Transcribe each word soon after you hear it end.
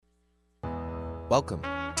Welcome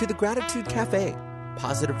to the Gratitude Cafe,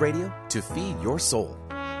 positive radio to feed your soul.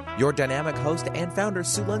 Your dynamic host and founder,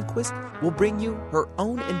 Sue Lundquist, will bring you her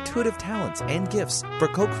own intuitive talents and gifts for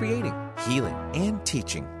co-creating, healing, and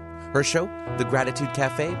teaching. Her show, The Gratitude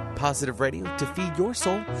Cafe, positive radio to feed your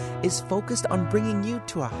soul, is focused on bringing you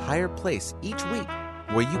to a higher place each week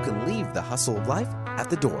where you can leave the hustle of life at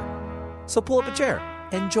the door. So pull up a chair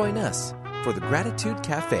and join us for The Gratitude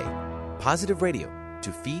Cafe, positive radio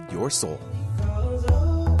to feed your soul.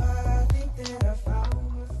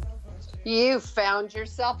 You found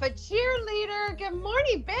yourself a cheerleader. Good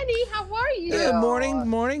morning, Benny. How are you? Good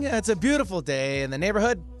morning. It's a beautiful day in the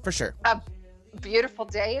neighborhood, for sure. A beautiful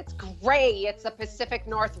day. It's gray. It's the Pacific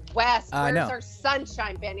Northwest. Where's know. our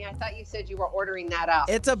sunshine, Benny? I thought you said you were ordering that up.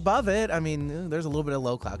 It's above it. I mean, there's a little bit of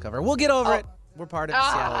low cloud cover. We'll get over it. We're part of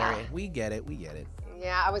the Seattle area. We get it.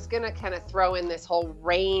 Yeah, I was going to kind of throw in this whole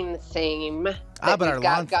rain theme. But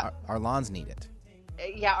our lawns need it.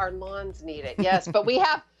 Yeah, our lawns need it. Yes, but we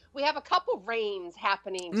have a couple rains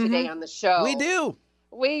happening today on the show. We do.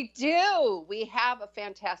 We have a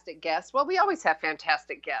fantastic guest. Well, we always have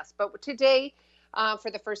fantastic guests, but today, for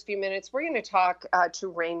the first few minutes, we're going to talk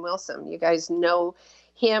to Rainn Wilson. You guys know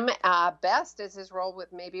him best as his role with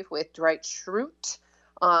Dwight Schrute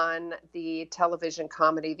on the television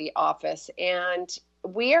comedy The Office, and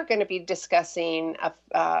we are going to be discussing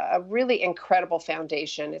a really incredible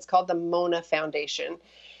foundation. It's called the Mona Foundation.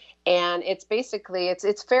 And it's basically,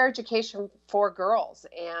 it's fair education for girls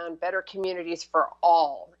and better communities for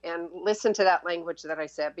all. And listen to that language that I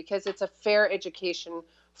said, because it's a fair education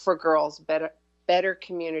for girls, better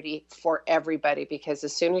community for everybody. Because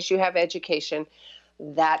as soon as you have education,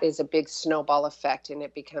 that is a big snowball effect, and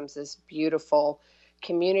it becomes this beautiful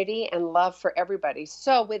community and love for everybody.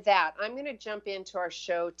 So with that, I'm going to jump into our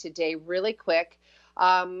show today really quick.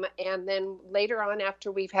 And then later on,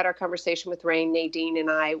 after we've had our conversation with Rainn, Nadine and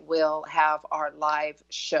I will have our live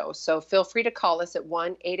show. So feel free to call us at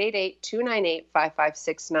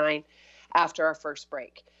 1-888-298-5569 after our first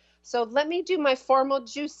break. So let me do my formal,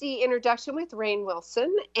 juicy introduction with Rainn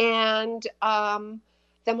Wilson, and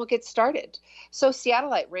then we'll get started. So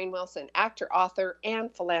Seattleite Rainn Wilson, actor, author,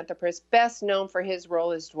 and philanthropist, best known for his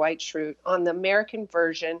role as Dwight Schrute on the American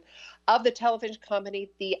version of the television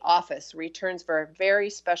comedy The Office, returns for a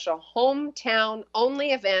very special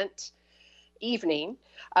hometown-only event evening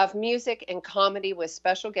of music and comedy with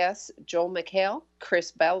special guests Joel McHale,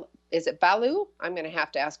 Chris Bell. Is it Ballou? I'm going to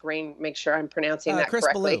have to ask Rainn, make sure I'm pronouncing that Chris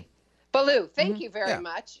correctly. Ballou. Thank you very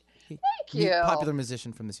much. Thank you. He's a popular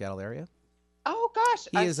musician from the Seattle area. Oh, gosh.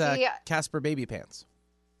 He is Casper Baby Pants.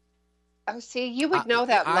 Oh, see, you would know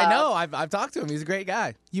that, love. I know. I've talked to him. He's a great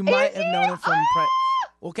guy. You might have known him from...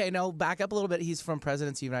 Okay, no, back up a little bit. He's from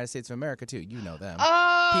Presidents of the United States of America, too. You know them.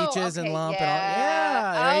 Oh, Peaches and Lump yeah. and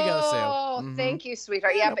all. Yeah, there you go, Sue. Oh, thank you,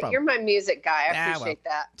 sweetheart. Yeah, no problem. You're my music guy. I appreciate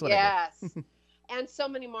that. Yes. And so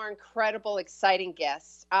many more incredible, exciting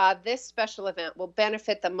guests. This special event will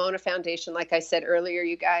benefit the Mona Foundation, like I said earlier,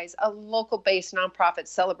 you guys, a local-based nonprofit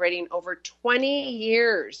celebrating over 20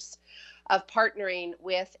 years of partnering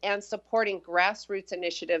with and supporting grassroots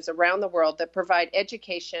initiatives around the world that provide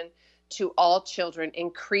education to all children,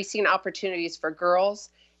 increasing opportunities for girls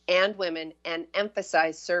and women, and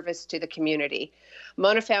emphasize service to the community.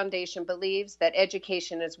 Mona Foundation believes that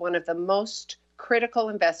education is one of the most critical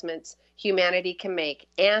investments humanity can make,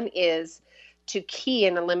 and is to key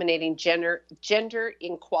in eliminating gender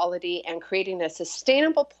inequality and creating a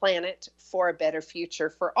sustainable planet for a better future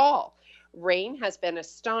for all. Rainn has been a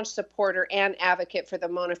staunch supporter and advocate for the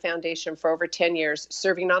Mona Foundation for over 10 years,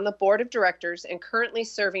 serving on the board of directors and currently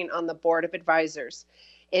serving on the board of advisors.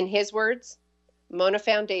 In his words, Mona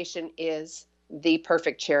Foundation is the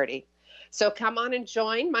perfect charity. So come on and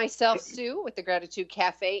join myself, Sue, with the Gratitude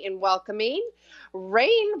Cafe in welcoming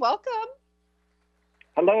Rainn. Welcome.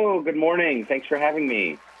 Hello. Good morning. Thanks for having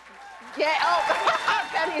me. Yeah. Oh,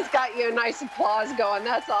 Benny's got you a nice applause going.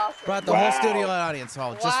 That's awesome. Brought the whole studio audience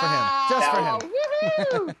hall just for him. Just for him.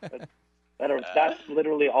 Woo-hoo. That's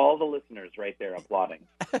literally all the listeners right there applauding.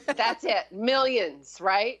 That's it. Millions,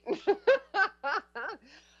 right?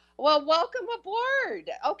 Well, welcome aboard.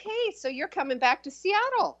 Okay, so you're coming back to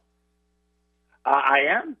Seattle. I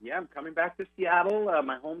am. Yeah, I'm coming back to Seattle,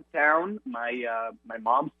 my hometown. My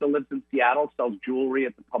mom still lives in Seattle, sells jewelry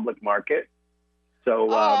at the public market. So,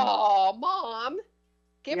 Mom,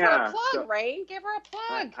 give her a plug, Rainn. Give her a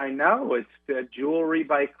plug. I know. It's Jewelry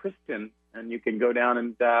by Kristen, and you can go down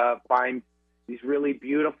and find these really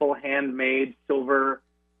beautiful handmade silver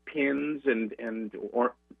pins and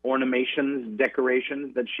ornamentations,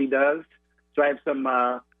 decorations that she does. So I have some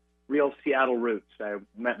real Seattle roots. I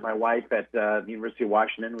met my wife at the University of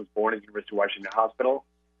Washington, was born at the University of Washington Hospital.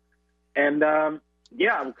 And, I'm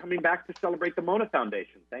coming back to celebrate the Mona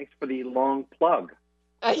Foundation. Thanks for the long plug.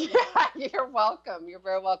 You're welcome. You're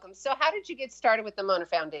very welcome. So how did you get started with the Mona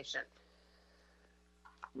Foundation?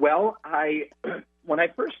 Well, when I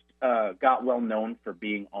first got well known for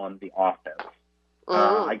being on The Office,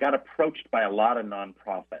 I got approached by a lot of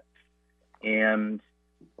nonprofits, and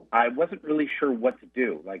I wasn't really sure what to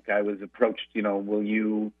do. Like, I was approached, will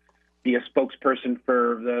you be a spokesperson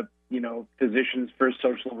for the, Physicians for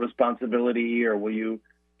Social Responsibility, or will you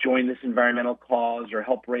join this environmental cause or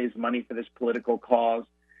help raise money for this political cause?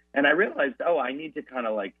 And I realized, I need to kind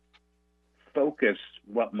of like focus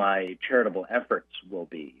what my charitable efforts will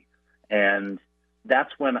be. And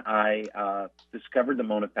that's when I discovered the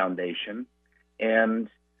Mona Foundation. And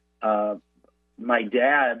my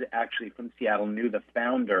dad, actually from Seattle, knew the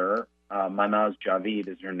founder. Manaz Javid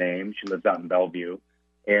is her name. She lives out in Bellevue.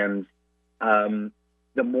 And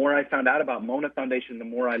the more I found out about Mona Foundation, the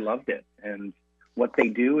more I loved it. And what they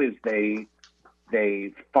do is they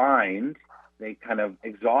kind of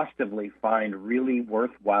exhaustively find really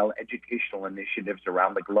worthwhile educational initiatives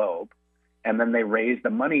around the globe. And then they raise the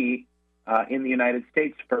money in the United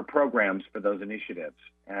States for programs for those initiatives.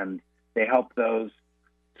 And they help those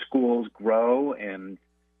schools grow and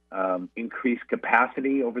increase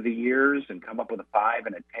capacity over the years and come up with a 5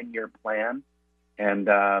 and a 10-year plan. And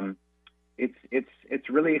it's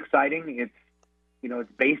really exciting. It's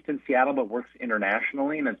based in Seattle but works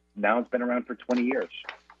internationally, and it's been around for 20 years.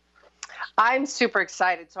 I'm super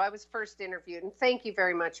excited. So I was first interviewed, and thank you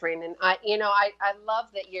very much, Rainn. And I love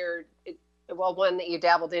that that you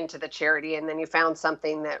dabbled into the charity, and then you found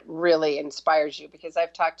something that really inspires you, because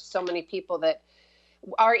I've talked to so many people that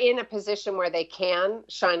are in a position where they can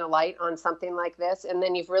shine a light on something like this. And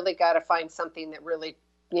then you've really got to find something that really,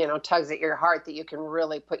 tugs at your heart, that you can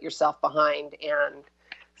really put yourself behind and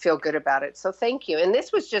feel good about it. So thank you. And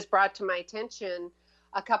this was just brought to my attention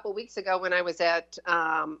a couple weeks ago when I was at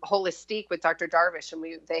Holistique with Dr. Darvish, and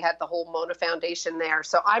they had the whole Mona Foundation there.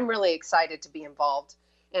 So I'm really excited to be involved.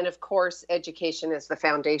 And of course, education is the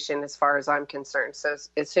foundation as far as I'm concerned. So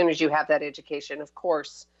as soon as you have that education, of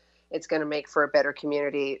course, it's going to make for a better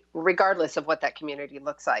community, regardless of what that community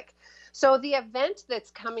looks like. So the event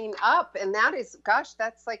that's coming up, and that is,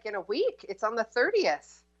 that's like in a week. It's on the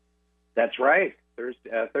 30th. That's right.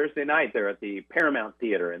 Thursday night, they're at the Paramount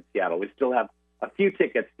Theater in Seattle. We still have a few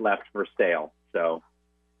tickets left for sale, so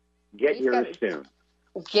get yours soon.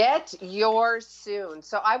 Get yours soon.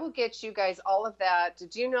 So I will get you guys all of that.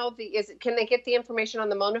 Did you know can they get the information on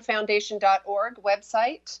the monafoundation.org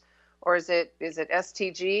website, or is it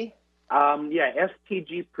STG?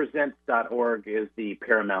 stgpresents.org is the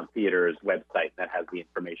Paramount Theater's website that has the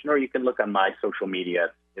information, or you can look on my social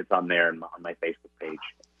media. It's on there and on my Facebook page.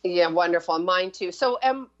 Yeah, wonderful. Mine too. So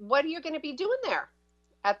what are you going to be doing there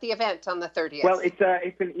at the event on the 30th? Well, it's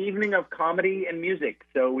an evening of comedy and music.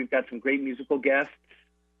 So we've got some great musical guests.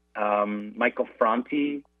 Michael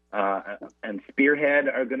Franti and Spearhead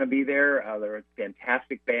are going to be there. They're a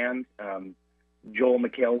fantastic band. Joel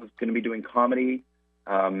McHale is going to be doing comedy.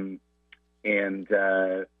 And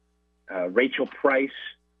Rachel Price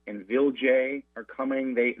and Viljay are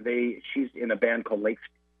coming. She's in a band called Lake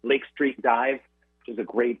Street Dive, which is a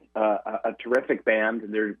great, a terrific band.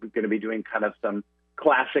 And they're going to be doing kind of some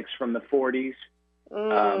classics from the 40s.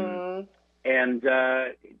 And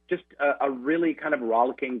just a really kind of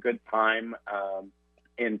rollicking good time,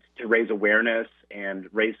 and to raise awareness and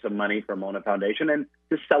raise some money for Mona Foundation and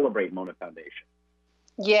to celebrate Mona Foundation.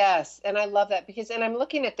 Yes, and I love that and I'm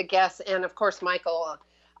looking at the guests, and of course Michael,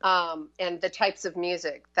 and the types of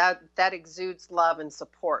music that exudes love and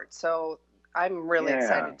support. So I'm really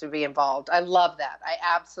excited to be involved. I love that. I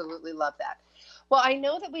absolutely love that. Well, I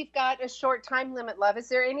know that we've got a short time limit, love. Is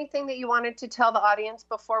there anything that you wanted to tell the audience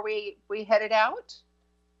before we headed out?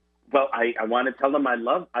 Well, I want to tell them I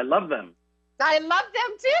love them. I love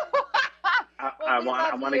them too. I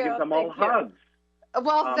want to give them all hugs.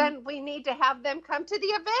 Well, then we need to have them come to the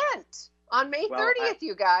event on May 30th,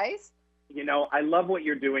 you guys. I love what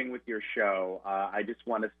you're doing with your show. I just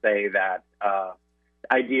want to say that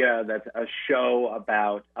idea that a show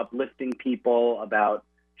about uplifting people, about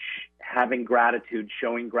having gratitude,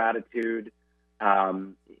 showing gratitude,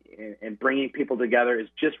 and bringing people together is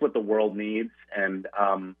just what the world needs. And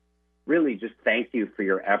really just thank you for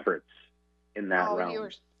your efforts in that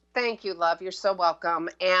realm. Thank you, love. You're so welcome.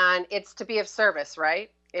 And it's to be of service,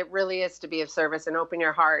 right? It really is to be of service and open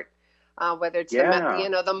your heart, whether it's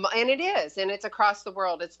and it is, and it's across the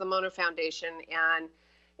world. It's the Mona Foundation, and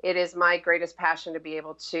it is my greatest passion to be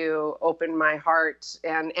able to open my heart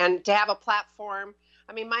and to have a platform.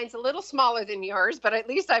 I mean, mine's a little smaller than yours, but at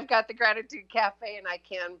least I've got the Gratitude Cafe, and I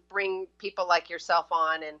can bring people like yourself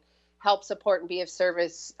on and help support and be of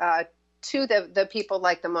service to the people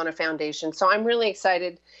like the Mona Foundation. So I'm really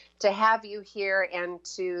excited to have you here and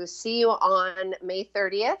to see you on May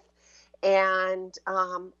 30th. And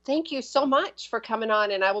thank you so much for coming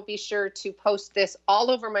on. And I will be sure to post this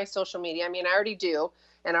all over my social media. I mean, I already do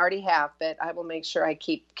and already have, but I will make sure I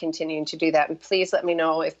keep continuing to do that. And please let me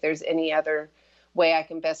know if there's any other way I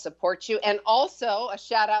can best support you. And also a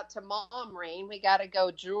shout out to Mom, Rainn. We got to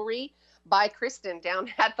go jewelry by Kristen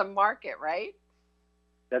down at the market, right?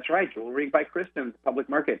 That's right, Jewelry by Kristen's Public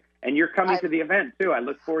Market. And you're coming to the event, too. I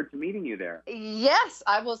look forward to meeting you there. Yes,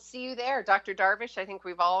 I will see you there. Dr. Darvish, I think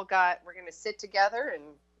we're going to sit together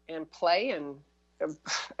and play, and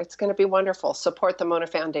it's going to be wonderful. Support the Mona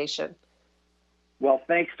Foundation. Well,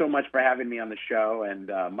 thanks so much for having me on the show, and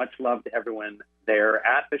much love to everyone there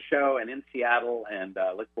at the show and in Seattle, and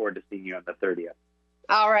look forward to seeing you on the 30th.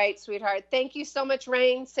 All right, sweetheart. Thank you so much,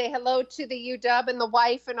 Rainn. Say hello to the UW and the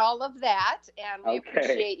wife and all of that, and we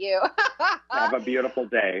appreciate you. Have a beautiful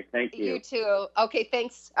day. Thank you. You too. Okay,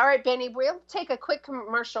 thanks. All right, Benny, we'll take a quick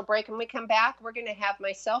commercial break. When we come back, we're going to have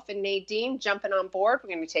myself and Nadine jumping on board. We're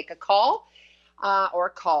going to take a call or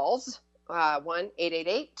calls.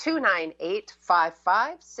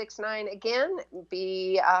 1-888-298-5569. Again,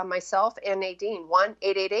 be myself and Nadine.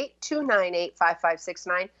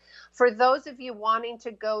 1-888-298-5569. For those of you wanting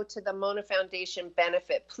to go to the Mona Foundation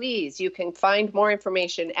benefit, please, you can find more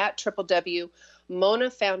information at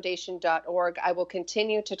www.monafoundation.org. I will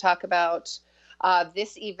continue to talk about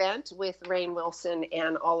this event with Rainn Wilson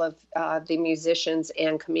and all of the musicians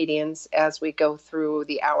and comedians as we go through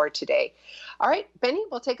the hour today. All right, Benny,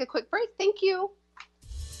 we'll take a quick break. Thank you.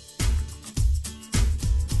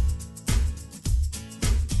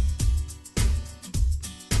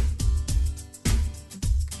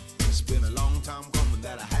 It's been a long time coming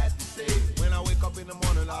that I had to say. When I wake up in the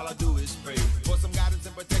morning, all I do is pray for some guidance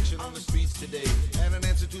and protection on the streets today, and an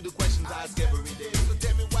answer to the questions I ask every day. So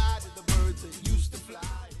tell me, why did the birds that used to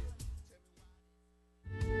fly?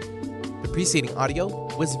 The preceding audio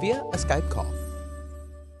was via a Skype call.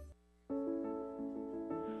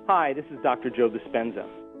 Hi, this is Dr. Joe Dispenza.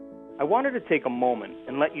 I wanted to take a moment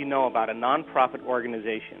and let you know about a nonprofit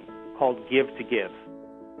organization called Give to Give.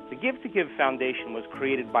 The Give to Give Foundation was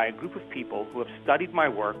created by a group of people who have studied my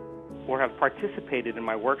work or have participated in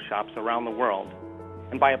my workshops around the world.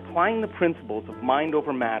 And by applying the principles of mind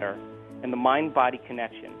over matter and the mind-body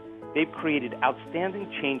connection, they've created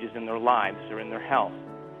outstanding changes in their lives or in their health,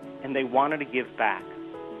 and they wanted to give back.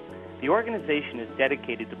 The organization is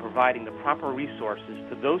dedicated to providing the proper resources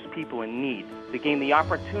to those people in need to gain the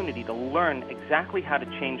opportunity to learn exactly how to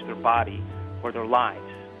change their body or their lives.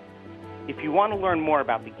 If you want to learn more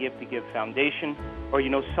about the Give to Give Foundation, or you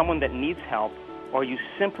know someone that needs help, or you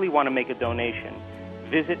simply want to make a donation,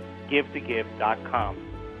 visit givetogive.com.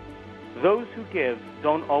 Those who give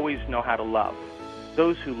don't always know how to love.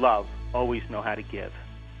 Those who love always know how to give.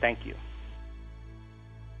 Thank you.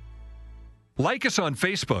 Like us on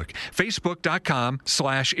Facebook,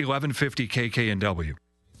 facebook.com/1150KKNW.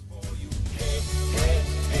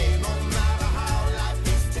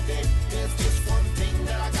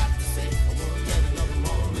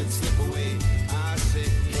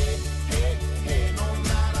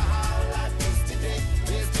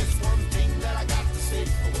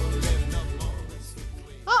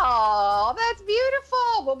 Oh, that's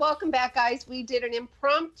beautiful. Well, welcome back, guys. We did an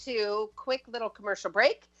impromptu, quick little commercial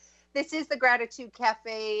break. This is the Gratitude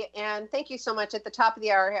Cafe, and thank you so much. At the top of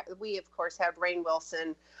the hour, we, of course, have Rainn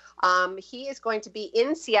Wilson. He is going to be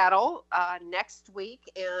in Seattle next week,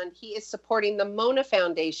 and he is supporting the Mona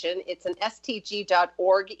Foundation. It's an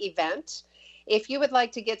stg.org event. If you would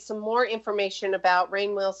like to get some more information about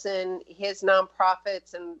Rainn Wilson, his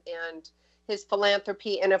nonprofits, and his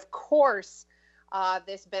philanthropy, and, of course,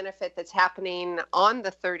 this benefit that's happening on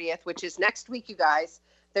the 30th, which is next week, you guys.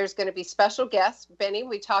 There's going to be special guests. Benny,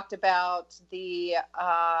 we talked about the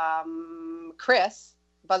Chris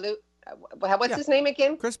Ballou. What's his name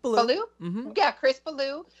again? Chris Ballou. Mm-hmm. Yeah, Chris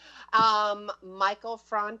Ballou. Michael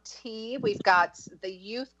Franti. We've got the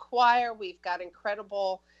youth choir. We've got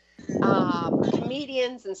incredible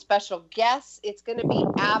comedians and special guests. It's going to be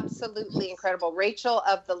absolutely incredible. Rachel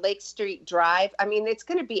of the Lake Street Drive. I mean, it's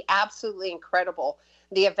going to be absolutely incredible,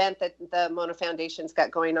 the event that the Mona Foundation's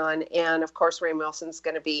got going on. And, of course, Rainn Wilson's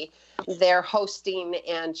going to be there hosting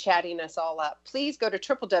and chatting us all up. Please go to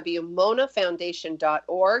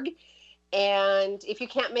www.monafoundation.org And if you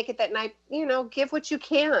can't make it that night, give what you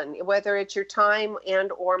can, whether it's your time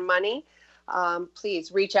and or money.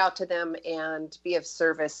 Please reach out to them and be of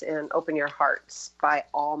service and open your hearts by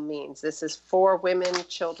all means. This is for women,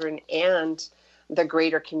 children, and the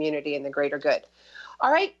greater community and the greater good.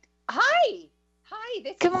 All right. Hi.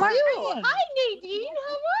 This is you. Hi, Nadine.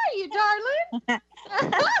 How are you, darling?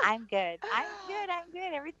 I'm good.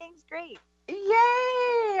 Everything's great.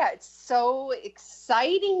 Yay! It's so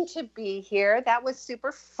exciting to be here. That was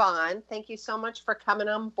super fun. Thank you so much for coming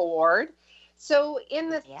on board. So in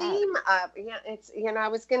the theme of, it's, I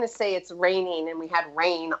was going to say it's raining, and we had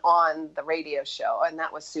rain on the radio show, and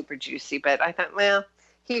that was super juicy. But I thought, well,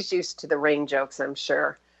 he's used to the rain jokes, I'm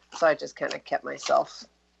sure. So I just kind of kept myself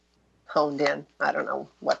honed in. I don't know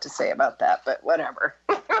what to say about that, but whatever.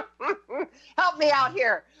 Help me out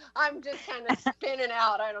here. I'm just kind of spinning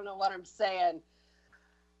out. I don't know what I'm saying.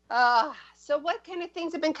 So what kind of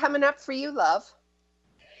things have been coming up for you, love?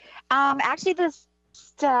 Actually, this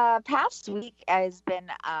past week has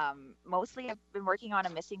been mostly I've been working on a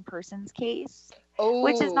missing persons case,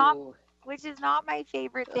 which is not my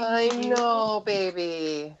favorite thing. I know,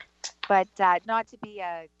 baby. But not to be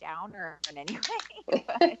a downer in any way.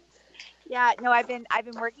 But, yeah, no, I've been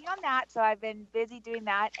working on that, so I've been busy doing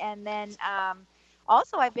that, and then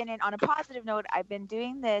also I've been on a positive note. I've been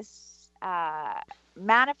doing this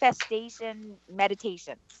manifestation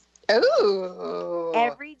meditations. Ooh.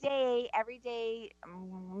 Every day,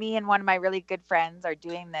 me and one of my really good friends are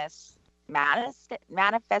doing this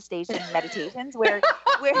manifestation meditations where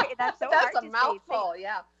that's so hard a mouthful.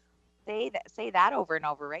 Say that over and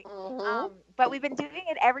over, right? Mm-hmm. But we've been doing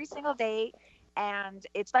it every single day. And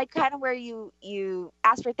it's like kind of where you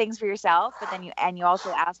ask for things for yourself, but then you also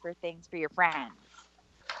ask for things for your friends.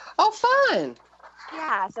 Oh, fun!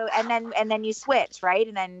 Yeah. So and then you switch, right?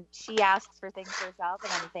 And then she asks for things for herself,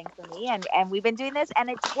 and then things for me. And we've been doing this, and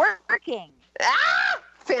it's working.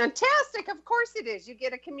 Fantastic! Of course it is. You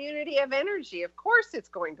get a community of energy. Of course it's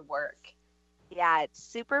going to work. Yeah, it's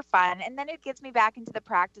super fun, and then it gets me back into the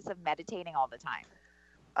practice of meditating all the time.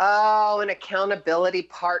 Oh, an accountability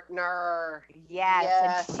partner.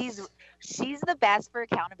 Yes. And she's the best for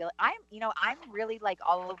accountability. I'm really like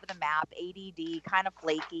all over the map, ADD, kind of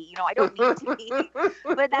flaky. I don't need to be,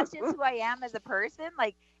 but that's just who I am as a person.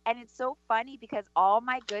 Like, and it's so funny because all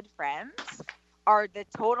my good friends are the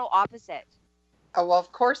total opposite. Oh, well,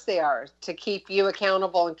 of course they are, to keep you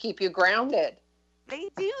accountable and keep you grounded. They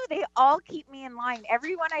do. They all keep me in line.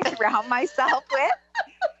 Everyone I surround myself with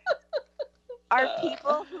are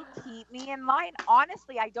people who keep me in line.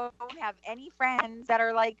 Honestly, I don't have any friends that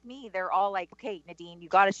are like me. They're all like, okay, Nadine, you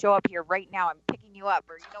got to show up here right now. I'm picking you up,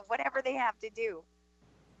 or, whatever they have to do.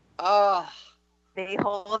 Oh, they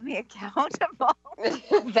hold me accountable.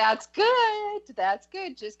 That's good. That's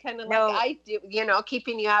good. Just kind of like I do,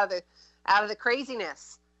 keeping you out of the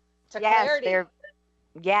craziness to clarity.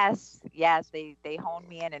 Yes. They hone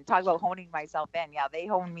me in, and talk about honing myself in. Yeah, they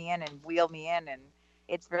hone me in and wheel me in, and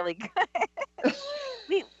it's really good.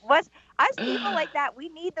 Us people like that, we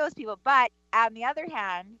need those people. But on the other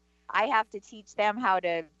hand, I have to teach them how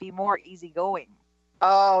to be more easygoing.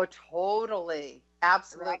 Oh, totally.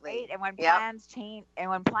 Absolutely. Right? And when plans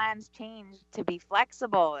change to be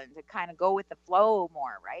flexible and to kind of go with the flow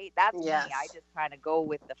more, right? That's me. I just kind of go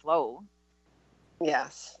with the flow.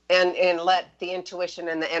 Yes. And let the intuition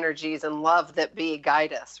and the energies and love that be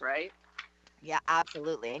guide us, right? Yeah,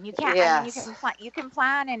 absolutely. And you can't. Yes. You can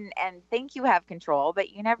plan and think you have control,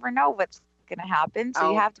 but you never know what's going to happen.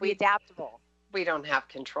 So you have to be adaptable. We don't have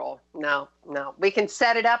control. No. We can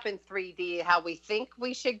set it up in 3D how we think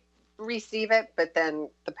we should receive it, but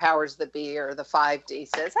then the powers that be or the 5D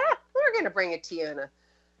says, we're going to bring it to you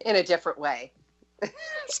in a different way.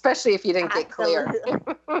 Especially if you didn't get clear.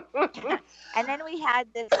 And then we had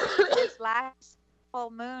this last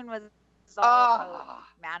full moon was also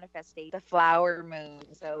manifesting the flower moon.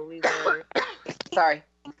 So we were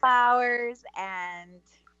flowers and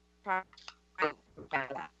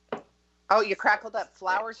oh, you crackled up.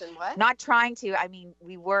 Flowers and what? Not trying to. I mean,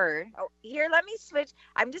 we were. Oh, here, let me switch.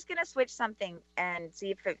 I'm just gonna switch something and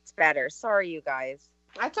see if it's better. Sorry, you guys.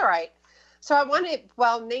 That's all right. So I wanted,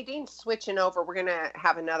 Nadine's switching over. We're going to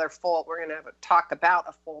have we're going to talk about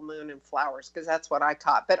a full moon and flowers, because that's what I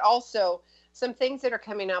caught. But also some things that are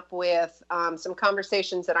coming up with some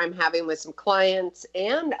conversations that I'm having with some clients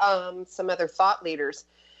and some other thought leaders.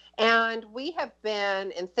 And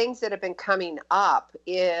things that have been coming up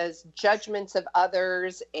is judgments of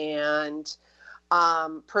others and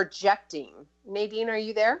projecting. Nadine, are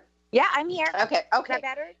you there? Yeah, I'm here. Okay. Is that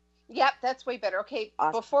better? Yep, that's way better. Okay,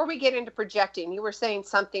 awesome. Before we get into projecting, you were saying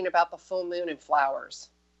something about the full moon and flowers.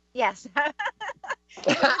 Yes.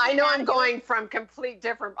 I know I'm going from complete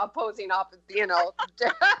different opposing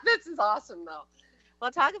this is awesome though.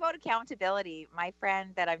 Well, talk about accountability. My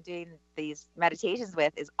friend that I'm doing these meditations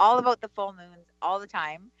with is all about the full moons all the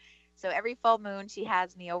time. So every full moon, she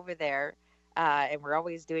has me over there, and we're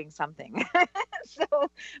always doing something. So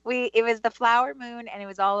it was the flower moon, and it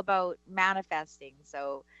was all about manifesting.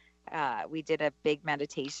 So we did a big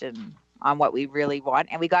meditation on what we really want,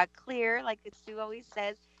 and we got clear, like Sue always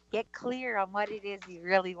says, get clear on what it is you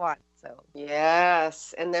really want. So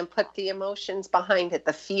yes, and then put the emotions behind it,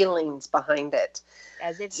 the feelings behind it,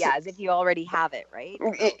 as if you already have it, right?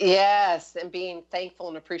 Yes, and being thankful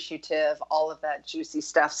and appreciative, all of that juicy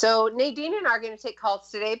stuff. So Nadine and I are going to take calls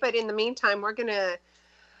today, but in the meantime, we're going to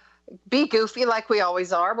be goofy like we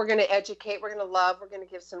always are. We're going to educate, we're going to love, we're going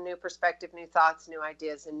to give some new perspective, new thoughts, new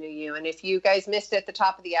ideas, and new you. And if you guys missed it at the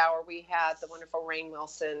top of the hour, we had the wonderful Rainn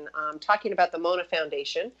Wilson talking about the Mona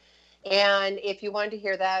Foundation. And if you wanted to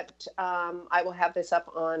hear that, I will have this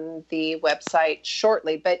up on the website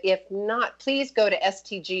shortly. But if not, please go to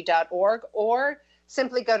stg.org or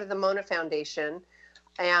simply go to the Mona Foundation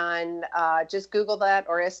and just Google that,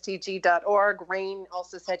 or stg.org. Rainn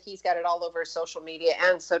also said he's got it all over social media,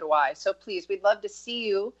 and so do I. So please, we'd love to see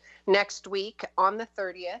you next week on the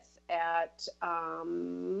 30th at...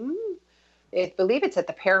 I believe it's at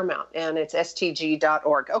the Paramount, and it's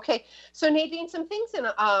stg.org. Okay, so Nadine, some things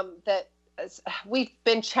that we've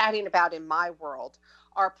been chatting about in my world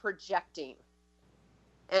are projecting,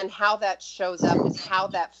 and how that shows up is how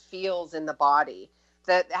that feels in the body.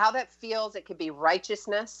 How that feels, it could be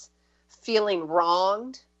righteousness, feeling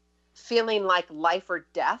wronged, feeling like life or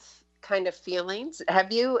death kind of feelings.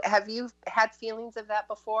 Have you had feelings of that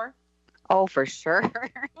before? Oh, for sure.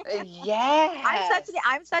 Yeah.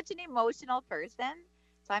 I'm such an emotional person.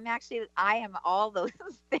 So I am all those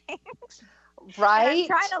things. Right.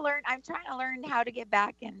 And I'm trying to learn how to get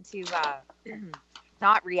back into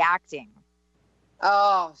not reacting.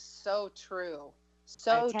 Oh, so true.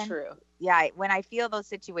 So true. Yeah. When I feel those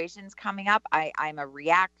situations coming up, I'm a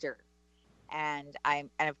reactor. And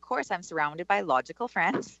of course I'm surrounded by logical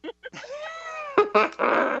friends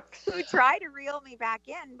who try to reel me back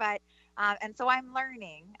in, but and so I'm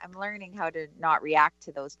learning how to not react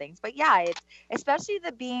to those things. But yeah, it's especially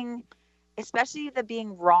the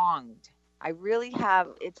being wronged. I really have,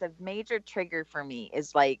 it's a major trigger for me,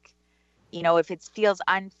 is like, if it feels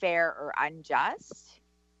unfair or unjust,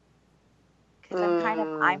 because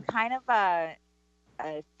I'm kind of a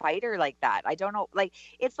fighter like that. I don't know, like,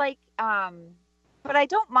 it's like, but I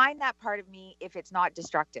don't mind that part of me if it's not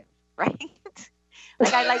destructive, right?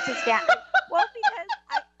 Like, I like to stand, well, because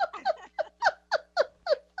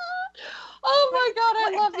oh my God, I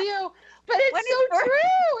love you. But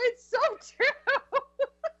it's so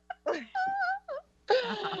true.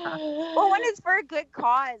 Well, when it's for a good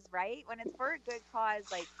cause, right? When it's for a good cause,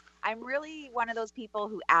 like, I'm really one of those people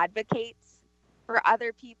who advocates for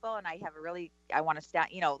other people, and I want to stand,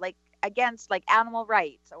 like, against, like, animal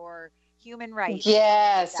rights or human rights.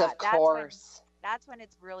 Yes, like of course. That's when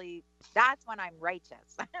I'm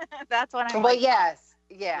righteous. That's when I'm. Well, yes.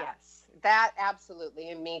 That absolutely,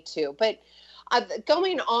 and me too. But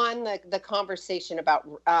going on the conversation about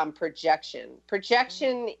projection.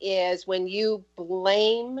 Projection is when you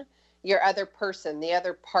blame your other person, the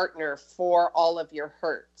other partner, for all of your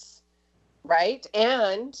hurts, right?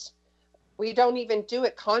 And we don't even do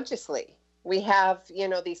it consciously. We have,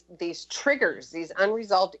 these triggers, these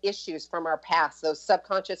unresolved issues from our past, those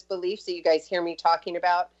subconscious beliefs that you guys hear me talking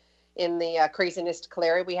about in the Craziness to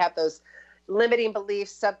Clarity. We have those limiting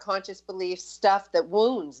beliefs, subconscious beliefs, stuff that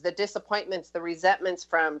wounds, the disappointments, the resentments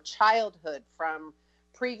from childhood, from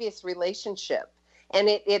previous relationship. And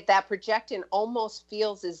that projecting almost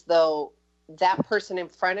feels as though that person in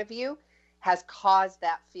front of you has caused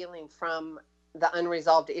that feeling from the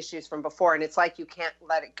unresolved issues from before. And it's like you can't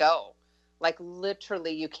let it go. Like,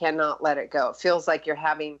 literally, you cannot let it go. It feels like you're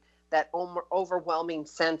having that overwhelming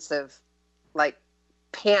sense of, like,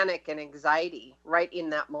 panic and anxiety right in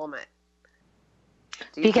that moment.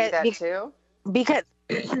 Do you do that too?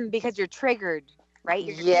 Because you're triggered, right?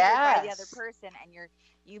 You're triggered by the other person, and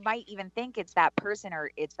you might even think it's that person or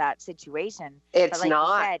it's that situation. It's but like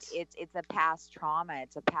not. You said, it's a past trauma.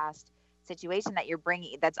 It's a past situation that you're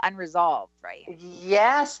bringing that's unresolved, right?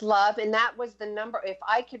 Yes, love. And that was the number. If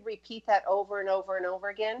I could repeat that over and over and over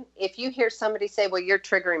again, if you hear somebody say, well, you're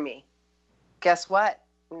triggering me, guess what?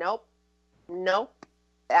 Nope.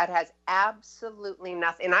 That has absolutely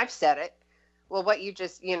nothing. And I've said it. Well, what you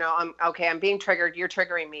just, I'm being triggered. You're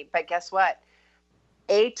triggering me. But guess what?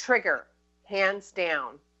 A trigger, hands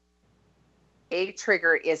down, A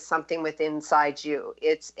trigger is something within inside you.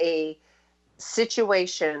 It's a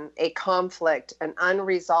situation, a conflict, an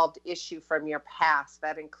unresolved issue from your past.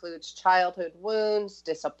 That includes childhood wounds,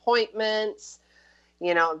 disappointments,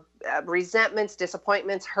 resentments,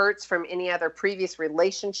 disappointments, hurts from any other previous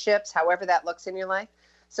relationships, however that looks in your life.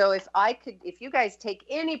 So if you guys take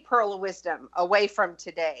any pearl of wisdom away from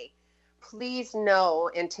today, please know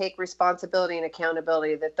and take responsibility and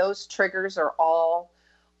accountability that those triggers are all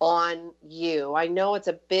on you. I know it's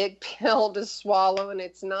a big pill to swallow, and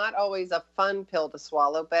it's not always a fun pill to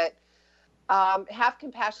swallow, but have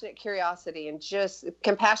compassionate curiosity and just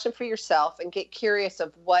compassion for yourself, and get curious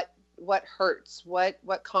of what hurts, what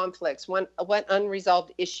conflicts, what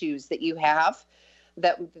unresolved issues that you have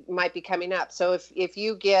that might be coming up. So if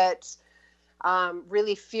you get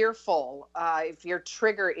really fearful, if your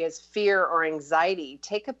trigger is fear or anxiety,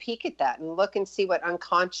 take a peek at that and look and see what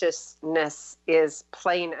unconsciousness is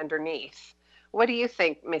playing underneath. What do you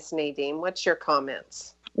think, Miss Nadine? What's your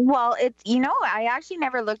comments? Well, I actually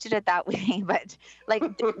never looked at it that way, but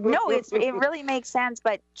no, it really makes sense.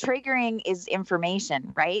 But triggering is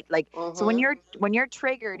information, right? So when you're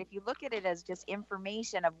triggered, if you look at it as just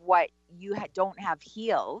information of what you don't have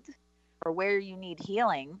healed or where you need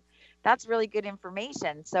healing, that's really good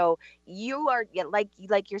information. So you are like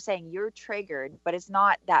you're saying, you're triggered, but it's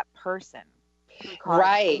not that person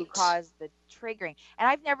who caused the triggering. And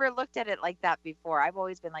I've never looked at it like that before. I've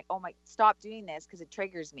always been like, oh my, stop doing this because it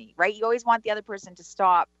triggers me, right? You always want the other person to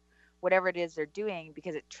stop whatever it is they're doing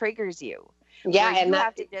because it triggers you. Yeah, and you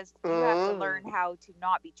have to learn how to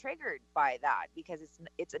not be triggered by that because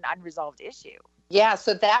it's an unresolved issue. Yeah,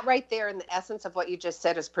 so that right there in the essence of what you just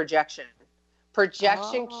said is projection.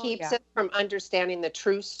 Projection keeps us from understanding the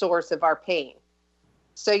true source of our pain.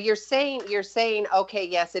 So you're saying, okay,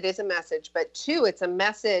 yes, it is a message, but two, it's a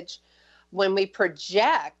message when we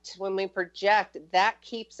project, that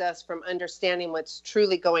keeps us from understanding what's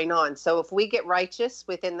truly going on. So if we get righteous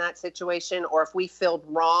within that situation, or if we feel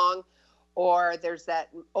wrong, or there's that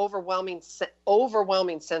overwhelming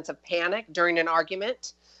sense of panic during an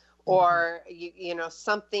argument, or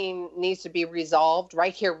something needs to be resolved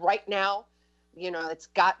right here, right now. It's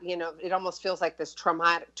got, it almost feels like this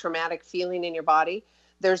traumatic feeling in your body.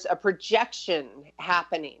 There's a projection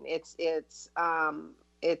happening. It's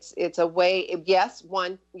a way, yes,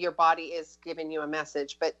 one, your body is giving you a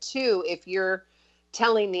message, but two, if you're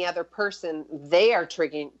telling the other person they are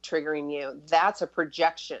triggering you, that's a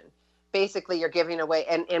projection. Basically, you're giving away,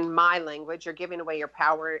 and in my language, you're giving away your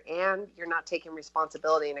power, and you're not taking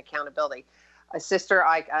responsibility and accountability. Sister,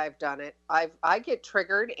 I've done it. I get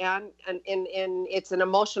triggered, and it's an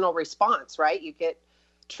emotional response, right? You get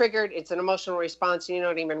triggered. It's an emotional response, and you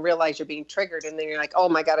don't even realize you're being triggered, and then you're like, oh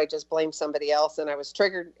my God, I just blamed somebody else, and I was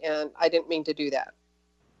triggered, and I didn't mean to do that.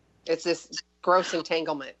 It's this gross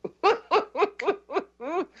entanglement.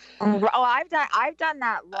 Oh, I've done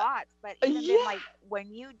that lots, but even then, like, when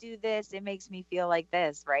you do this, it makes me feel like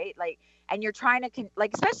this, right? Like, and you're trying to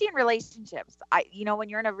especially in relationships. When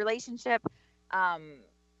you're in a relationship,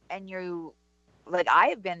 and you, like, I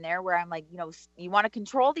have been there where I'm like, you want to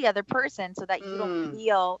control the other person so that you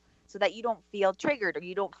don't feel triggered, or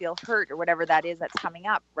you don't feel hurt, or whatever that is that's coming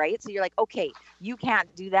up, right? So you're like, okay, you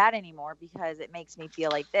can't do that anymore because it makes me feel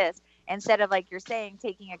like this, instead of, like you're saying,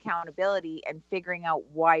 taking accountability and figuring out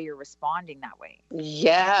why you're responding that way.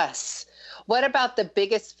 Yes. What about the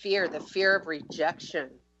biggest fear, the fear of rejection?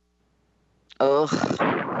 Ugh.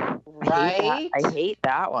 Right? I hate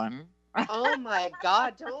that one. Oh my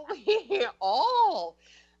God, don't we all?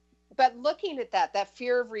 But looking at that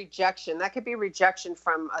fear of rejection, that could be rejection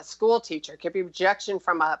from a school teacher. It could be rejection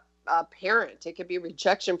from a parent. It could be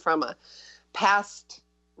rejection from a past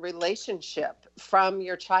relationship from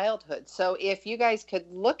your childhood. So if you guys could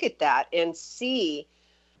look at that and see,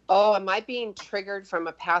 oh, am I being triggered from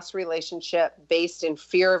a past relationship based in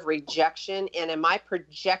fear of rejection? And am I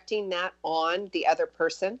projecting that on the other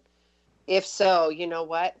person? If so, you know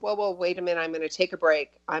what? Well, wait a minute. I'm going to take a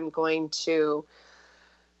break. I'm going to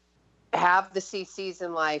have the CCs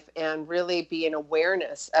in life and really be in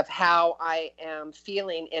awareness of how I am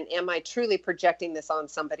feeling. And am I truly projecting this on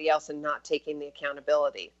somebody else and not taking the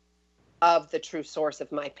accountability of the true source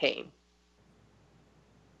of my pain?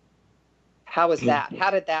 How was that?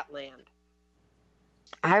 How did that land?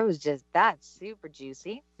 That's super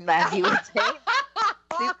juicy, as you would say.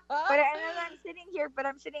 But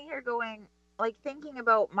I'm sitting here going, like, thinking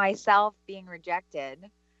about myself being rejected,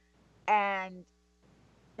 and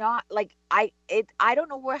not like I don't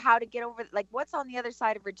know how to get over, like, what's on the other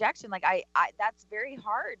side of rejection. Like I that's very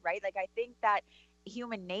hard, right? Like, I think that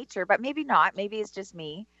human nature, but maybe not, maybe it's just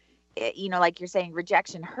me, like you're saying,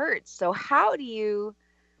 rejection hurts. So how do you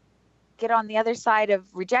get on the other side of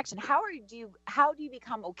rejection? How do you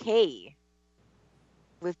become okay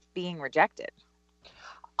with being rejected?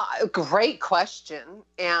 Great question.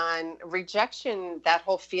 And rejection, that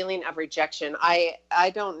whole feeling of rejection,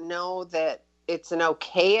 I don't know that it's an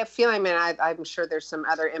okay feeling. I mean, I'm sure there's some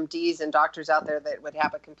other MDs and doctors out there that would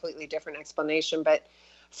have a completely different explanation. But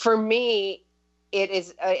for me, it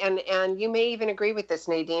is, and you may even agree with this,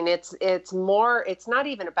 Nadine. It's not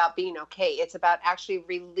even about being okay. It's about actually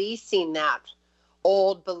releasing that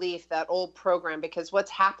old belief, that old program, because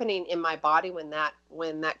what's happening in my body when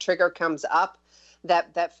that trigger comes up,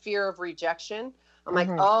 that fear of rejection, I'm like,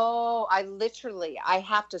 oh, I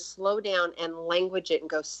have to slow down and language it and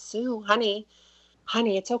go, Sue, honey,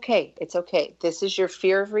 it's okay. It's okay. This is your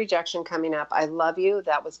fear of rejection coming up. I love you.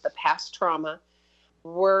 That was the past trauma.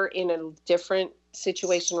 We're in a different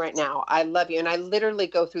situation right now. I love you. And I literally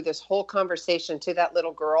go through this whole conversation to that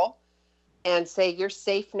little girl and say, you're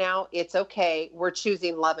safe now. It's okay. We're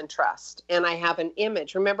choosing love and trust. And I have an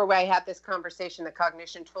image. Remember when I had this conversation, the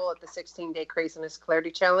cognition tool at the 16-day craziness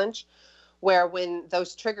clarity challenge, where when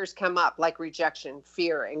those triggers come up, like rejection,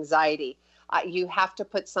 fear, anxiety, you have to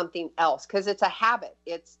put something else, because it's a habit.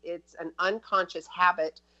 It's an unconscious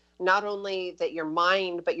habit. Not only that your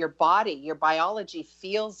mind, but your body, your biology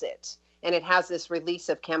feels it, and it has this release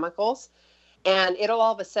of chemicals, and it'll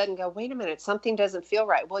all of a sudden go, wait a minute, something doesn't feel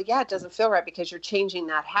right. Well, yeah, it doesn't feel right because you're changing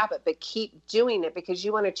that habit, but keep doing it because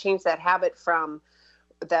you want to change that habit from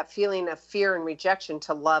that feeling of fear and rejection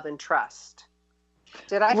to love and trust.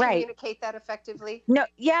 Did I communicate that effectively? No,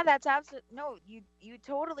 yeah, that's absolutely, no, you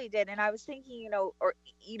totally did. And I was thinking,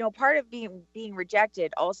 part of being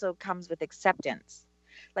rejected also comes with acceptance.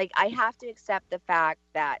 Like, I have to accept the fact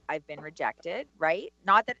that I've been rejected, right?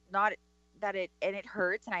 Not that it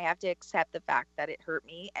hurts, and I have to accept the fact that it hurt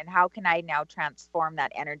me, and how can I now transform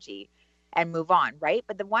that energy and move on, right?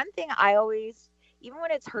 But the one thing I always, even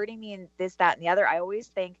when it's hurting me and this, that, and the other, I always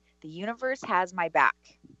think the universe has my back.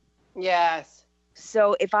 Yes.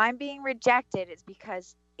 So if I'm being rejected, it's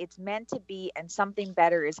because it's meant to be and something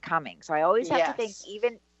better is coming. So I always have to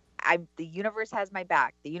think, the universe has my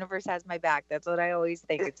back. The universe has my back. That's what I always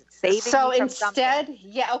think. It's saving me from something.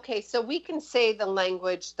 So we can say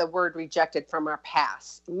the word rejected from our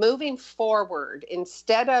past. Moving forward,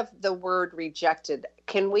 instead of the word rejected,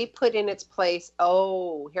 can we put in its place,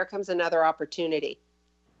 oh, here comes another opportunity?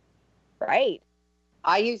 Right.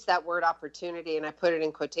 I use that word opportunity and I put it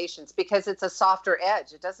in quotations because it's a softer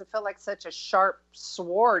edge. It doesn't feel like such a sharp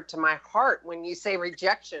sword to my heart when you say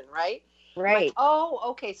rejection, right? Right. Like, oh,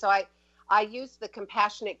 okay. So I use the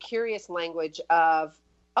compassionate, curious language of,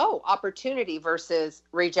 opportunity versus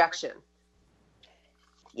rejection.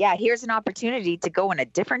 Yeah, here's an opportunity to go in a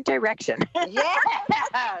different direction. Yes,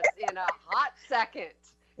 in a hot second.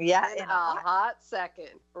 Yeah, in a hot second.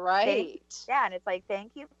 Right. And it's like,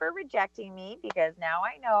 thank you for rejecting me, because now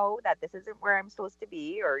I know that this isn't where I'm supposed to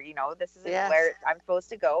be, or, this isn't where I'm supposed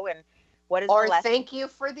to go. And what is the lesson? Thank you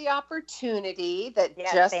for the opportunity that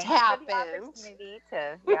just happened. For the opportunity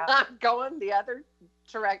to, going the other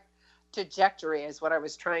trajectory is what I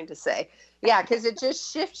was trying to say. Yeah, because it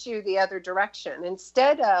just shifts you the other direction.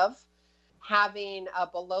 Instead of having a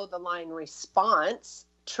below the line response,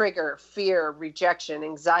 trigger, fear, rejection,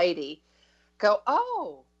 anxiety, go,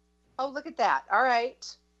 oh, look at that. All right.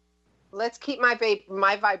 Let's keep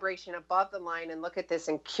my vibration above the line and look at this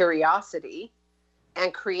in curiosity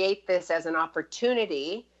and create this as an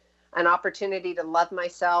opportunity to love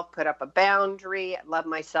myself, put up a boundary, love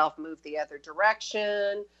myself, move the other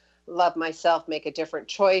direction, love myself, make a different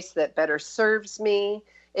choice that better serves me.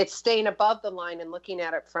 It's staying above the line and looking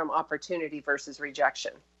at it from opportunity versus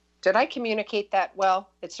rejection. Did I communicate that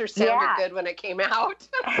well? It sure sounded good when it came out.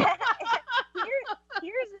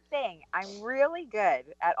 Here's the thing. I'm really good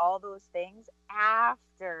at all those things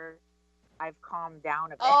after I've calmed down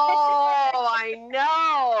a bit. Oh, I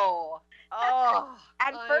know. Oh,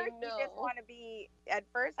 at first you just want to be, at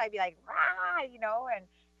first I'd be like, rah, and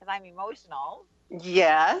because I'm emotional.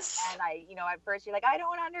 Yes. And at first you're like, I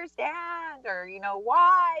don't understand, or,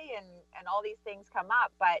 why? And all these things come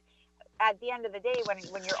up. But at the end of the day, when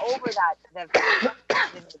you're over that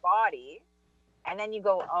in your body, and then you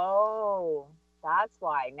go, oh, that's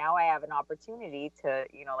why now I have an opportunity to,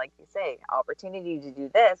 like you say, opportunity to do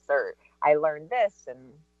this, or I learned this. And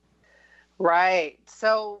right.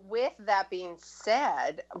 So with that being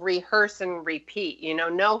said, rehearse and repeat,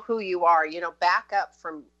 know who you are, back up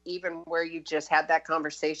from even where you just had that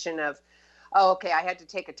conversation of, oh, okay, I had to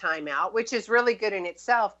take a time out, which is really good in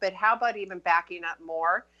itself. But how about even backing up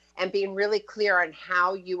more and being really clear on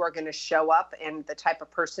how you are going to show up and the type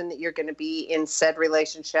of person that you're going to be in said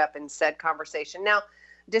relationship and said conversation. Now,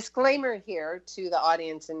 disclaimer here to the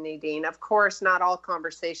audience and Nadine, of course, not all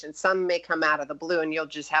conversations. Some may come out of the blue and you'll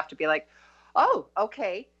just have to be like, oh,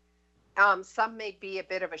 okay. Some may be a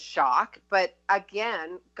bit of a shock, but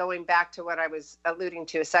again, going back to what I was alluding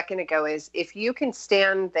to a second ago is if you can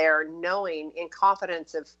stand there knowing in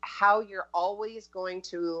confidence of how you're always going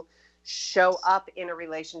to show up in a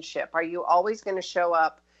relationship, are you always going to show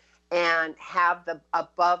up and have the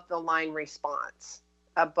above the line response,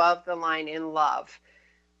 above the line in love,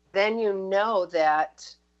 then you know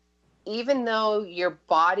that even though your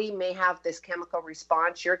body may have this chemical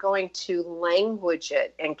response, you're going to language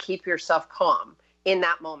it and keep yourself calm in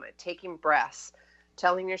that moment, taking breaths,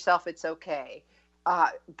 telling yourself it's okay,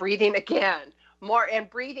 breathing again. And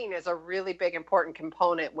breathing is a really big important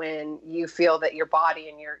component when you feel that your body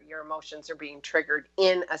and your emotions are being triggered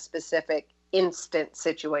in a specific instant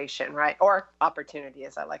situation, right? Or opportunity,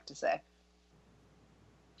 as I like to say.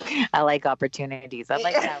 I like opportunities. I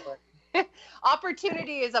like that word.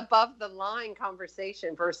 Opportunity is above the line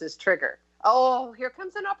conversation versus trigger. Oh, here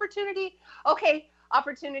comes an opportunity. Okay,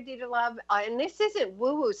 opportunity to love. And this isn't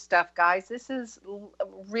woo-woo stuff, guys. This is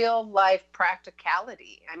real life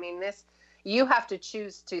practicality. I mean, you have to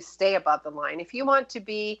choose to stay above the line. If you want to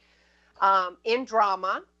be in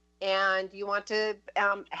drama and you want to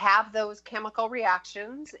have those chemical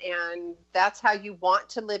reactions and that's how you want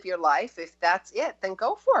to live your life, if that's it, then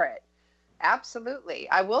go for it. Absolutely.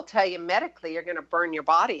 I will tell you, medically, you're going to burn your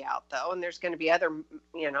body out, though, and there's going to be other,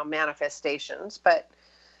 manifestations. But,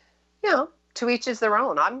 to each is their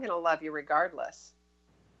own. I'm going to love you regardless.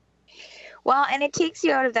 Well, and it takes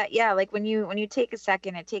you out of that. Yeah, like when you take a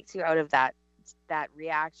second, it takes you out of that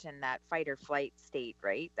reaction, that fight or flight state,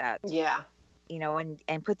 right?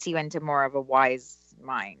 And puts you into more of a wise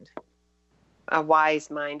mind. A wise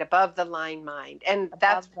mind, above the line mind, and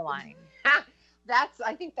that's the line.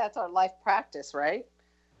 I think that's our life practice, right?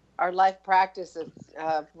 Our life practice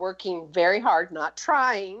of working very hard, not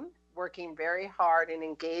trying, working very hard and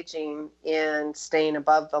engaging in staying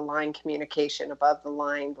above the line communication, above the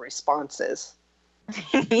line responses.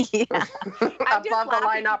 Above the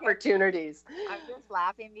line opportunities. I'm just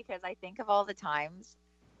laughing because I think of all the times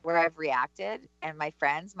where I've reacted and my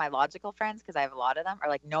friends, my logical friends, because I have a lot of them, are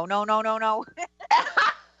like, no. They're like, no,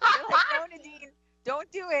 Nadine.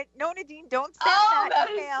 Don't do it. No, Nadine, don't send that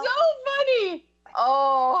email. That is so funny.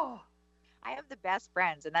 Oh. I have the best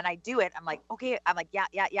friends. And then I do it. I'm like, okay. I'm like, yeah,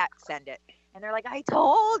 send it. And they're like, I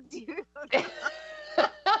told you.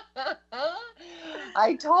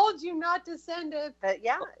 I told you not to send it. But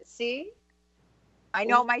yeah, see? I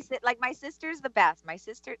know my sister's the best. My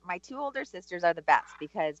two older sisters are the best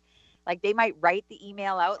because like they might write the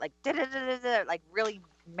email out like like really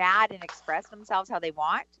mad and express themselves how they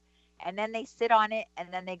want. And then they sit on it,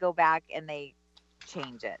 and then they go back and they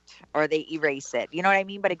change it or they erase it. You know what I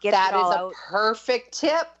mean? But it gets it all out. That is a perfect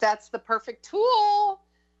tip. That's the perfect tool.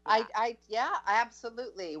 Yeah. I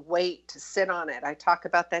absolutely wait to sit on it. I talk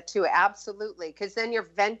about that too. Absolutely. Because then you're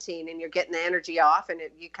venting and you're getting the energy off, and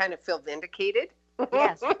you kind of feel vindicated.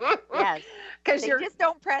 Yes. Because you just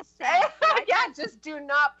don't press send. Just do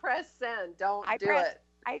not press send. Don't do it.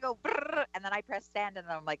 I go, and then I press send, and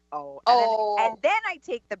then I'm like, and then I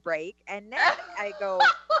take the break, and then I go,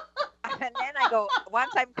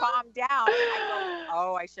 once I'm calmed down, I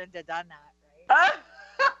go, I shouldn't have done that,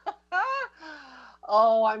 right?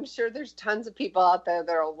 Oh, I'm sure there's tons of people out there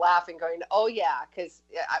that are laughing, going, oh, yeah, because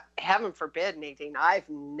heaven forbid, Nadine, I've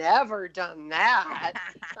never done that.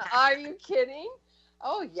 Are you kidding?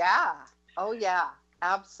 Oh, yeah.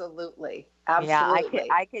 Absolutely. Yeah,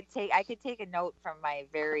 I could take a note from my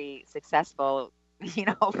very successful,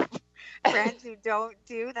 friends who don't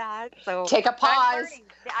do that. So take a pause.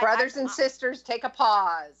 Brothers and sisters, take a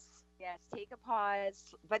pause. Yes, take a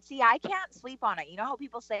pause. But see, I can't sleep on it. You know how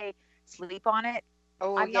people say sleep on it?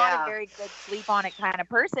 I'm not a very good sleep on it kind of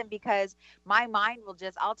person because my mind will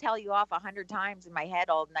I'll tell you off 100 times in my head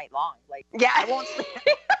all night long. Like, I won't sleep.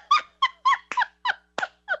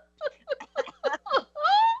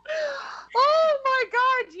 Oh my God,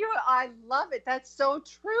 I love it. That's so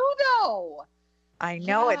true though. I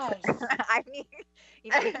know it's I mean,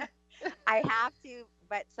 I have to,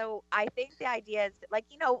 but so I think the idea is like,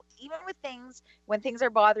 even with things, when things are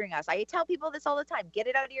bothering us, I tell people this all the time, get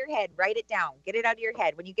it out of your head, write it down, get it out of your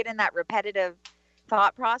head. When you get in that repetitive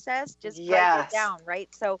thought process, just write it down. Right.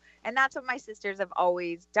 So, and that's what my sisters have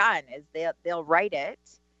always done is they'll write it,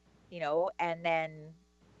 and then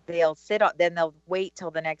they'll wait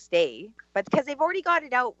till the next day, but because they've already got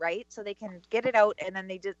it out, right? So they can get it out, and then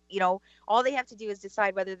they just, all they have to do is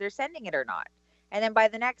decide whether they're sending it or not. And then by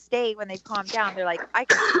the next day, when they've calmed down, they're like, I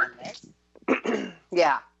can send this.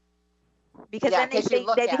 Yeah. Because then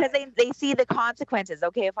they see the consequences.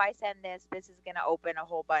 Okay, if I send this, this is going to open a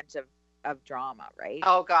whole bunch of drama, right?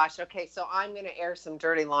 Oh gosh. Okay. So I'm going to air some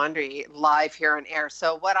dirty laundry live here on air.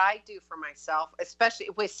 So what I do for myself, especially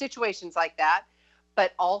with situations like that,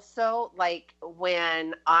 but also like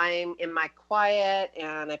when I'm in my quiet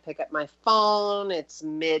and I pick up my phone, it's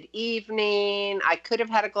mid-evening, I could have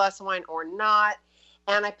had a glass of wine or not,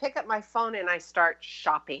 and I pick up my phone and I start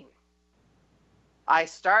shopping. I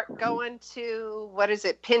start going to,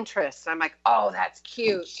 Pinterest. I'm like, oh, that's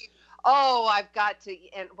cute. Oh, I've got to,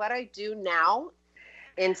 and what I do now,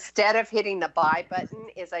 instead of hitting the buy button,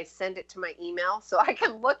 is I send it to my email so I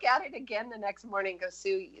can look at it again the next morning and go,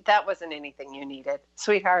 Sue, that wasn't anything you needed.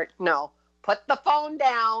 Sweetheart, no. Put the phone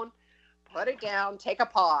down, put it down, take a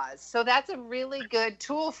pause. So that's a really good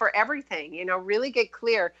tool for everything, really get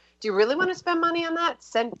clear. Do you really want to spend money on that?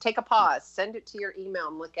 Take a pause, send it to your email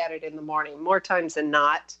and look at it in the morning. More times than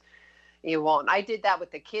not, you won't. I did that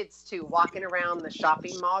with the kids too, walking around the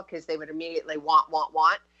shopping mall because they would immediately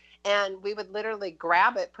want. And we would literally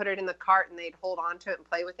grab it, put it in the cart, and they'd hold on to it and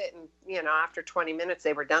play with it. And, after 20 minutes,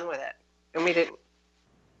 they were done with it. And we didn't.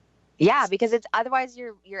 Yeah, because otherwise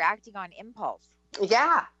you're acting on impulse.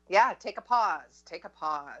 Yeah. Take a pause.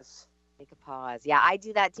 Yeah, I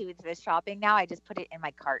do that too with the shopping now. I just put it in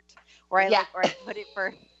my cart, or I put it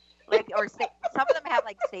for some of them have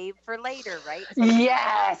like save for later, right? So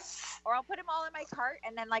yes. Or I'll put them all in my cart,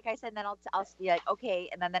 and then like I said, then I'll be like, okay,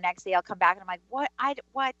 and then the next day I'll come back and I'm like, what? I don't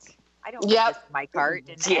put this in my cart.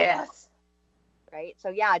 And yes. Right. So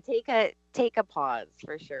yeah, take a pause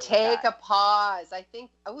for sure. Take a pause. I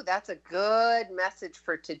think. Oh, that's a good message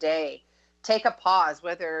for today. Take a pause,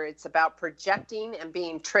 whether it's about projecting and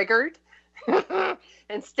being triggered.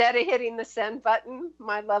 Instead of hitting the send button,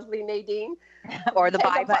 my lovely Nadine. Or the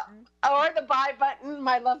buy button. Or the buy button,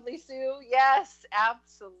 my lovely Sue. Yes,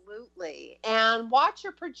 absolutely. And watch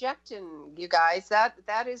your projecting, you guys.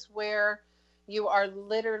 That is where you are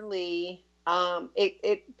literally,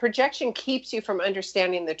 projection keeps you from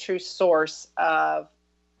understanding the true source of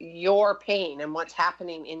your pain and what's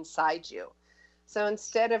happening inside you. So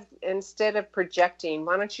instead of projecting,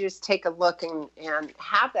 why don't you just take a look and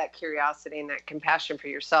have that curiosity and that compassion for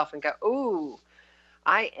yourself and go, ooh,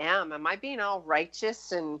 am I being all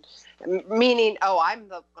righteous? And meaning, I'm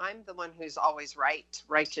the one who's always right,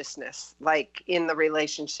 righteousness, like in the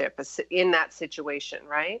relationship, in that situation,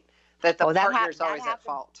 right? That the partner's always at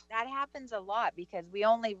fault. That happens a lot because we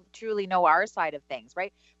only truly know our side of things,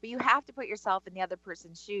 right? But you have to put yourself in the other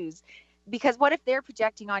person's shoes. Because what if they're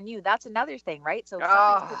projecting on you? That's another thing, right? So if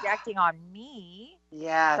somebody's projecting on me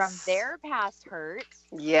from their past hurt.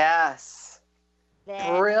 Yes.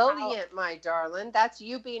 Brilliant, my darling. That's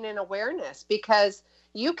you being in awareness, because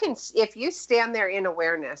if you stand there in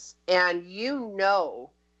awareness and you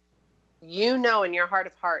know in your heart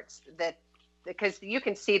of hearts that, because you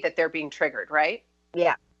can see that they're being triggered, right?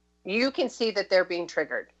 Yeah. You can see that they're being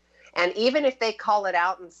triggered. And even if they call it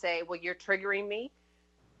out and say, well, you're triggering me,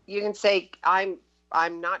 you can say, I'm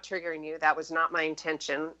not triggering you. That was not my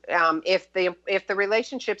intention. If the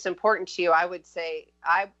relationship's important to you, I would say,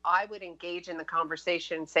 I would engage in the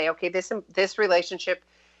conversation and say, okay, this relationship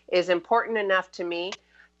is important enough to me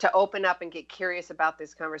to open up and get curious about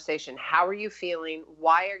this conversation. How are you feeling?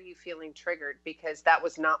 Why are you feeling triggered? Because that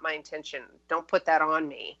was not my intention. Don't put that on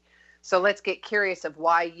me. So let's get curious of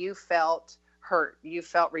why you felt hurt. You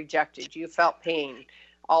felt rejected. You felt pain,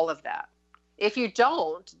 all of that. If you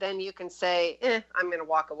don't, then you can say, I'm going to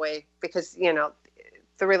walk away because,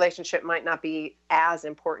 the relationship might not be as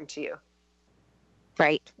important to you.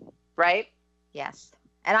 Right. Right? Yes.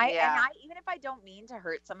 And I even if I don't mean to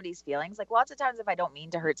hurt somebody's feelings, like lots of times if I don't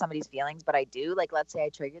mean to hurt somebody's feelings, but I do, like let's say I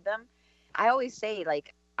triggered them, I always say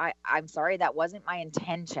like, I'm sorry, that wasn't my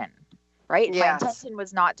intention. Right? Yes. My intention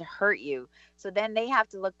was not to hurt you. So then they have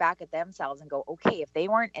to look back at themselves and go, okay, if they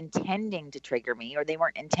weren't intending to trigger me or they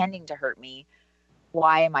weren't intending to hurt me,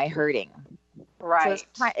 why am I hurting? Right.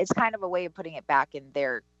 So it's kind of a way of putting it back in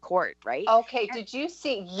their court, right? Okay. Did you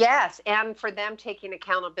see? Yes. And for them taking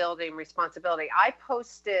accountability and responsibility. I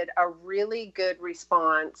posted a really good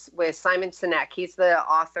response with Simon Sinek. He's the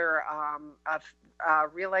author of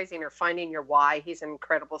Realizing or Finding Your Why. He's an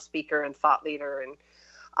incredible speaker and thought leader. And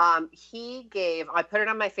I put it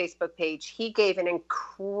on my Facebook page. He gave an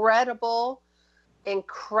incredible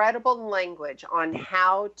language on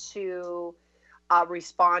how to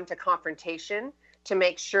respond to confrontation to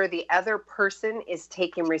make sure the other person is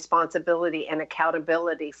taking responsibility and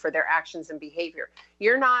accountability for their actions and behavior.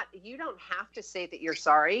 You don't have to say that you're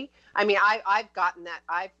sorry. I mean, I've gotten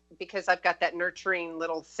that, because I've got that nurturing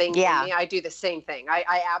little thing in me. I do the same thing.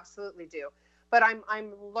 I absolutely do. But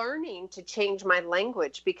I'm learning to change my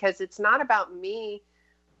language, because it's not about me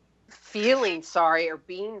feeling sorry or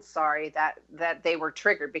being sorry that they were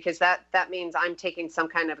triggered, because that means I'm taking some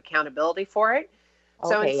kind of accountability for it.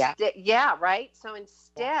 So right. So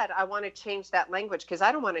instead, I want to change that language, because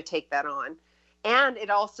I don't want to take that on. And it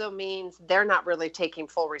also means they're not really taking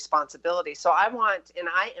full responsibility. So I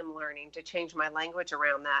am learning to change my language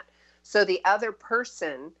around that, so the other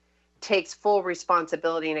person takes full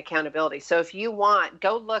responsibility and accountability. So if you want,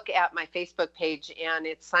 go look at my Facebook page, and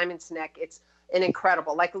it's Simon Sinek. It's an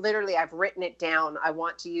incredible, like literally I've written it down. I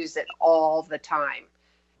want to use it all the time.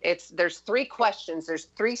 There's 3 questions. There's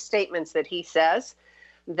 3 statements that he says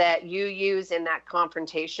that you use in that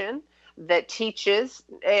confrontation that teaches,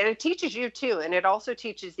 and it teaches you too. And it also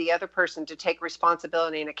teaches the other person to take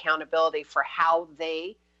responsibility and accountability for how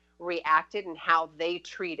they reacted and how they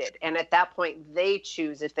treated. And at that point, they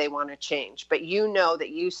choose if they want to change. But you know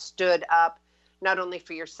that you stood up not only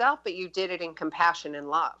for yourself, but you did it in compassion and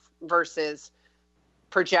love versus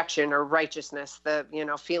projection or righteousness, the,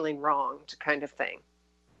 feeling wronged kind of thing.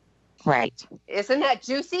 Right. Isn't that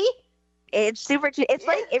juicy? It's super. It's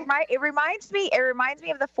like it reminds me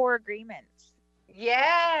of the 4 agreements.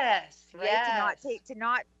 Yes. Right. Yes. To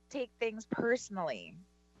not take things personally.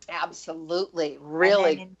 Absolutely.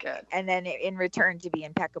 Really good. And then in return to be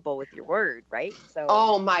impeccable with your word, right? So.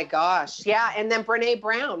 Oh my gosh. Yeah. And then Brene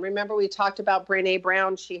Brown. Remember we talked about Brene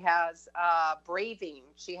Brown. She has braving.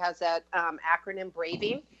 She has that acronym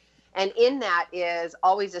braving. And in that is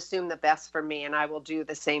always assume the best for me, and I will do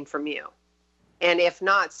the same from you. And if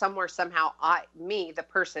not, somehow, the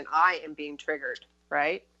person, I am being triggered,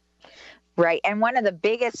 right? Right. And one of the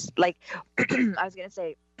biggest, I was going to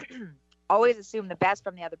say, always assume the best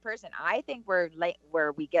from the other person. I think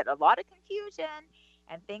where we get a lot of confusion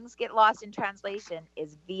and things get lost in translation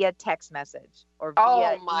is via text message or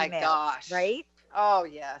via email, gosh. Right? Oh,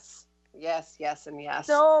 yes. Yes, yes, and yes.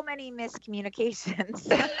 So many miscommunications.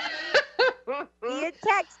 Via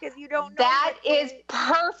text, because you don't know. That is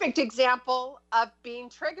perfect example of being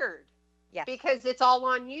triggered. Yeah. Because it's all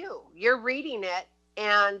on you. You're reading it,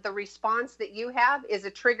 and the response that you have is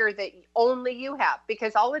a trigger that only you have,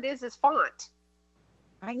 because all it is font.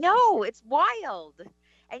 I know, it's wild.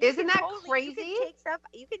 And isn't that crazy?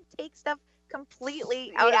 You can take stuff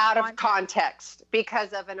completely out of context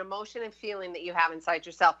because of an emotion and feeling that you have inside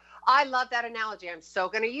yourself. I love that analogy. I'm so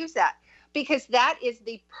going to use that, because that is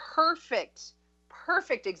the perfect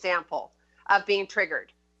example of being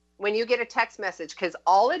triggered. When you get a text message, because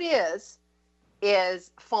all it is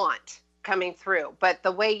font coming through, but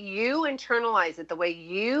the way you internalize it, the way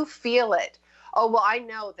you feel it, oh, well, I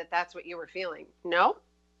know that that's what you were feeling. No,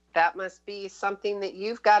 that must be something that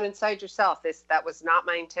you've got inside yourself. That was not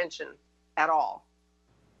my intention at all.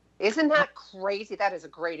 Isn't that crazy? That is a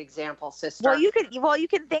great example, sister. Well, you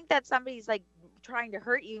can think that somebody's trying to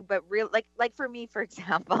hurt you, but like for me, for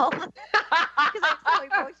example, because I'm so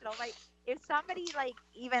emotional. Like if somebody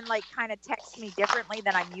even kind of texts me differently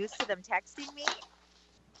than I'm used to them texting me.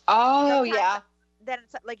 Oh yeah. Then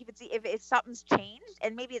it's like if something's changed,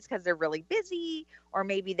 and maybe it's because they're really busy, or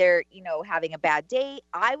maybe they're having a bad day,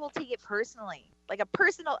 I will take it personally, like a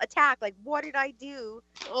personal attack. Like, what did I do?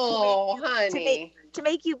 Oh, honey, to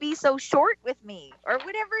make you be so short with me, or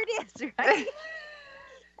whatever it is, right?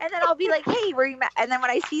 And then I'll be like, hey, were you mad? And then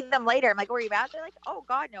when I see them later, I'm like, were you mad? They're like, oh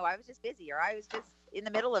God, no, I was just busy, or I was just in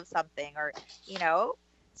the middle of something, or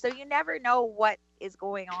So you never know what is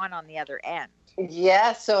going on the other end.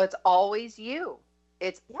 Yeah, so it's always you.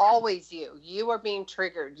 It's always you. You are being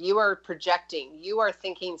triggered. You are projecting. You are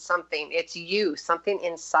thinking something. It's you, something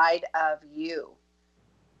inside of you.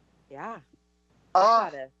 Yeah. Oh.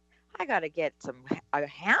 I gotta get a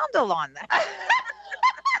handle on that.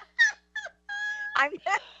 I'm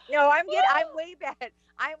way better.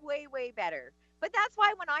 I'm way better. But that's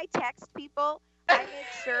why when I text people, I make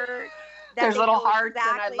sure that there's little hearts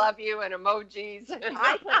and I love you and emojis.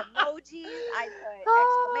 I put emojis. I put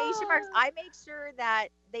exclamation marks. I make sure that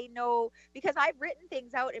they know, because I've written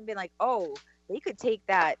things out and been like, oh, they could take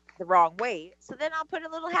that the wrong way. So then I'll put a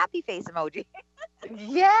little happy face emoji.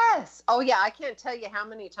 Yes. Oh yeah. I can't tell you how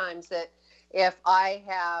many times that if I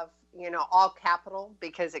have, all capital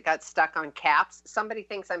because it got stuck on caps, somebody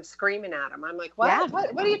thinks I'm screaming at them. I'm like, what? Yeah.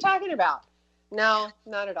 What are you talking about? No,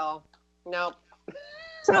 not at all. Nope.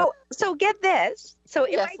 So get this. So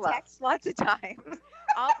if I text lots of times,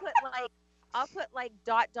 I'll put I'll put like ...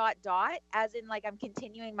 as in like I'm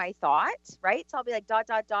continuing my thought, right? So I'll be like ... and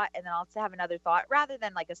then I'll have another thought rather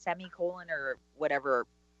than like a semicolon or whatever,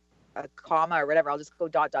 a comma or whatever. I'll just go ...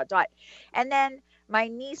 And then my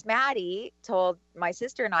niece Maddie told my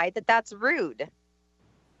sister and I that that's rude.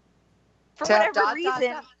 For whatever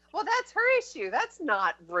reason. Well, that's her issue. That's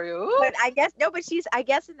not rude. But I guess I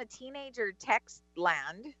guess in the teenager text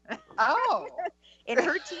land. Oh. In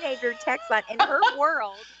her teenager text land, in her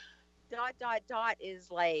world, ...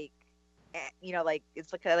 is like, you know, like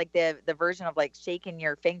it's like the version of like shaking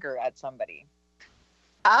your finger at somebody.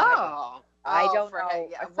 Oh. I don't know.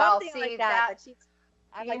 Yeah. Something see, like that. But she's,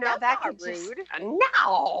 I'm like, that's that not could rude.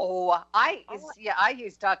 No. I use ...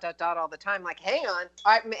 all the time. Like, hang on.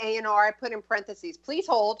 I put in parentheses, please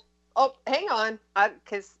hold. Oh, hang on.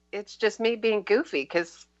 Because it's just me being goofy.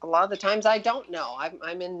 Because a lot of the times I don't know.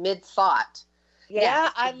 I'm in mid thought.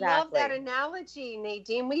 Yes, I love that analogy,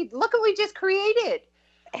 Nadine. Look what we just created.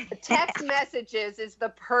 Text messages is the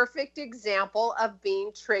perfect example of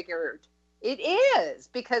being triggered. It is,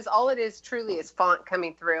 because all it is truly is font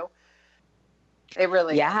coming through. It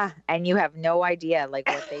really is. And you have no idea like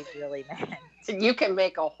what they really meant. You can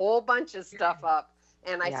make a whole bunch of stuff up.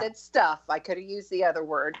 And I said stuff. I could have used the other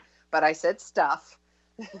word, but I said stuff.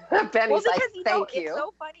 Benny's like, thank you. It's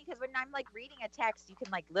so funny because when I'm like reading a text, you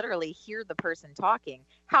can like literally hear the person talking.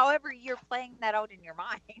 However, you're playing that out in your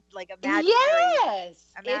mind, like imaginary. Yes,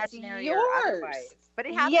 imaginary it's or yours. otherwise. But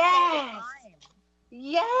it happens all the time.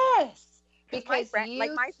 Yes, because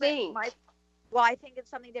my friend, well, I think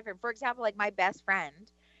it's something different. For example, like my best friend,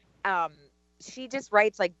 she just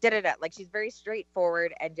writes like da-da-da. Like she's very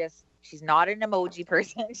straightforward and she's not an emoji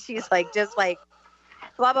person. She's like just like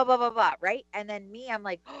blah blah blah blah blah, right? And then me, I'm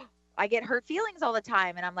like, oh, I get hurt feelings all the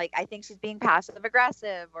time, and I'm like, I think she's being passive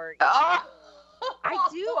aggressive, or I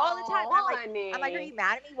do all the time. I'm like, are you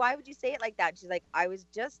mad at me? Why would you say it like that? And she's like, I was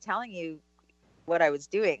just telling you what I was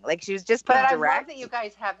doing. Like she was just being direct. I love that you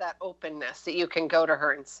guys have that openness that you can go to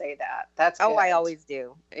her and say that. That's good. I always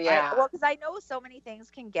do. Yeah. Well, because I know so many things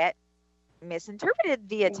can get misinterpreted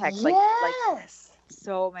via text. Yes. Like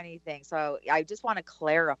so many things. So I just want to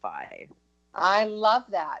clarify. I love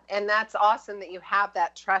that. And that's awesome that you have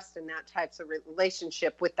that trust and that types of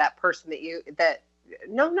relationship with that person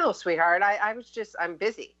no, sweetheart. I'm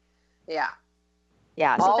busy. Yeah.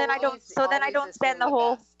 Yeah. So then I don't spend the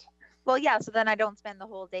whole, so then I don't spend the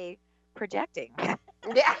whole day projecting. Yeah.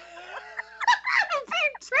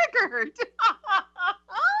 Being triggered.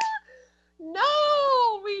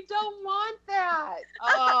 No, we don't want that.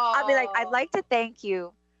 Oh. I'll be like, I'd like to thank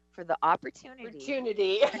you for the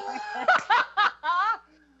opportunity.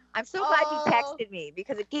 I'm so glad you texted me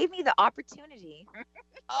because it gave me the opportunity.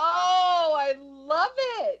 Oh, I love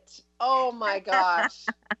it. Oh my gosh.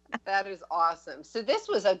 That is awesome. So this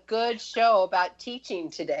was a good show about teaching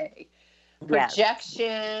today.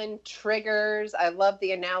 Projection, triggers. I love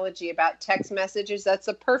the analogy about text messages. That's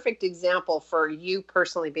a perfect example for you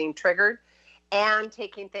personally being triggered and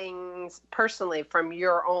taking things personally from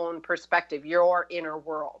your own perspective, your inner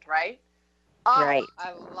world, right? Oh, right.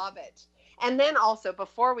 I love it. And then also,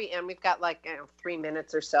 before we end, we've got 3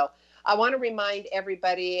 minutes or so. I want to remind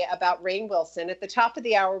everybody about Rainn Wilson. At the top of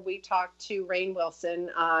the hour, we talked to Rainn Wilson.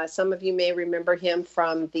 Some of you may remember him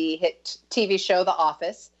from the hit TV show The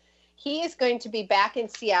Office. He is going to be back in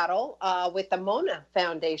Seattle with the Mona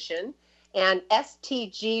Foundation. And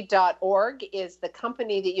stg.org is the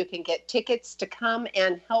company that you can get tickets to come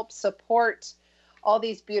and help support all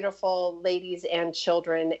these beautiful ladies and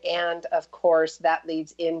children. And of course, that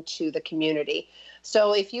leads into the community.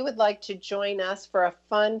 So if you would like to join us for a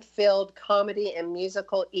fun-filled comedy and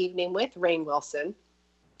musical evening with Rainn Wilson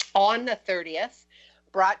on the 30th,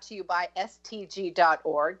 brought to you by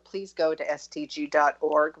stg.org. Please go to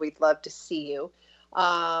stg.org. We'd love to see you.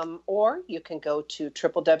 Or you can go to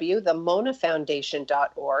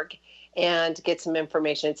www.themonafoundation.org and get some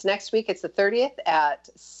information. It's next week. It's the 30th at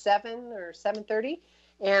 7 or 7:30.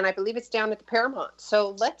 And I believe it's down at the Paramount.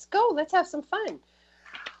 So let's go. Let's have some fun.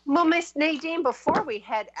 Well, Miss Nadine, before we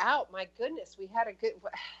head out, my goodness,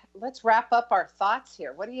 let's wrap up our thoughts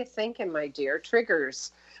here. What are you thinking, my dear?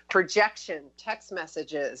 Triggers, projection, text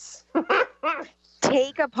messages.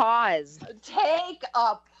 Take a pause. Take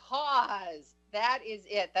a pause. That is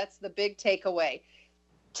it. That's the big takeaway.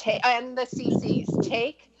 And the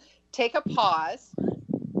CCs. Take a pause.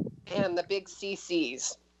 And the big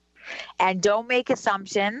CCs. And don't make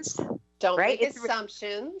assumptions. Don't make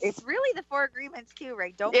assumptions. It's really the 4 agreements too,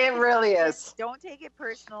 right? It really is. Don't take it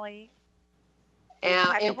personally.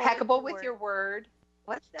 And impeccable with your word.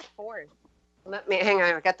 What's the 4th? Hang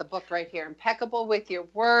on. I got the book right here. Impeccable with your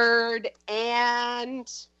word and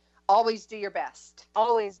always do your best.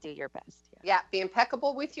 Always do your best. Yeah, be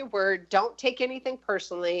impeccable with your word. Don't take anything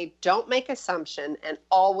personally. Don't make assumption, and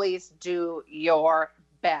always do your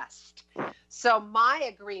best. So my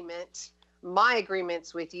agreements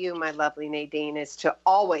with you, my lovely Nadine, is to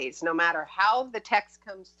always, no matter how the text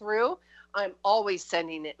comes through, I'm always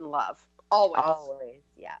sending it in love. Always. Always,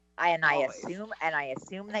 yeah. I assume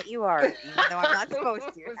that you are, even though I'm not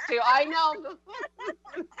supposed to. I know.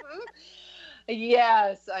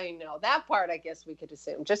 Yes, I know. That part I guess we could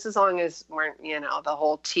assume, just as long as we're, the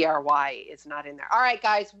whole TRY is not in there. All right,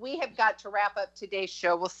 guys, we have got to wrap up today's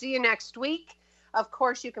show. We'll see you next week. Of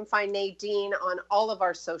course, you can find Nadine on all of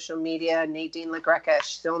our social media. Nadine LaGreca.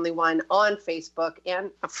 She's the only one on Facebook,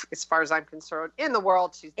 and as far as I'm concerned, in the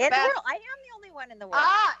world, she's the best. I am the only one in the world.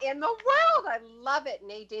 In the world. I love it.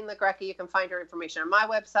 Nadine LaGreca. You can find her information on my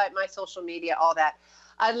website, my social media, all that.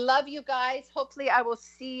 I love you guys. Hopefully I will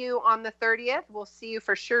see you on the 30th. We'll see you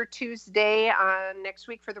for sure Tuesday next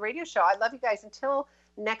week for the radio show. I love you guys. Until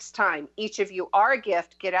next time, each of you are a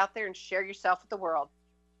gift. Get out there and share yourself with the world.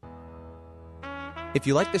 If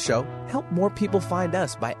you like the show, help more people find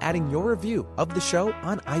us by adding your review of the show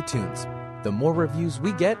on iTunes. The more reviews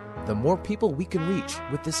we get, the more people we can reach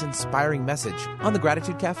with this inspiring message on the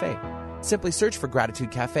Gratitude Cafe. Simply search for Gratitude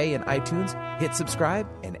Cafe in iTunes, hit subscribe,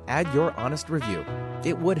 and add your honest review.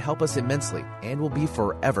 It would help us immensely, and we'll be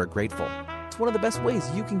forever grateful. It's one of the best ways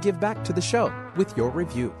you can give back to the show with your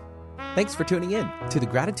review. Thanks for tuning in to the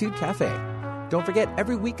Gratitude Cafe. Don't forget,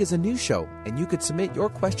 every week is a new show, and you could submit your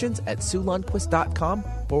questions at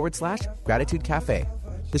SueLundquist.com/Gratitude Cafe.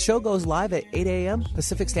 The show goes live at 8 a.m.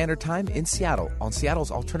 Pacific Standard Time in Seattle on Seattle's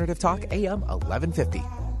Alternative Talk AM 1150.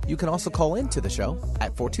 You can also call in to the show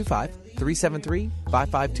at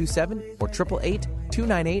 425-373-5527 or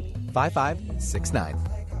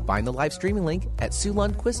 888-298-5569. Find the live streaming link at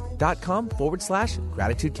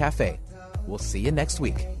SueLundquist.com/Gratitude Cafe. We'll see you next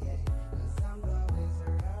week.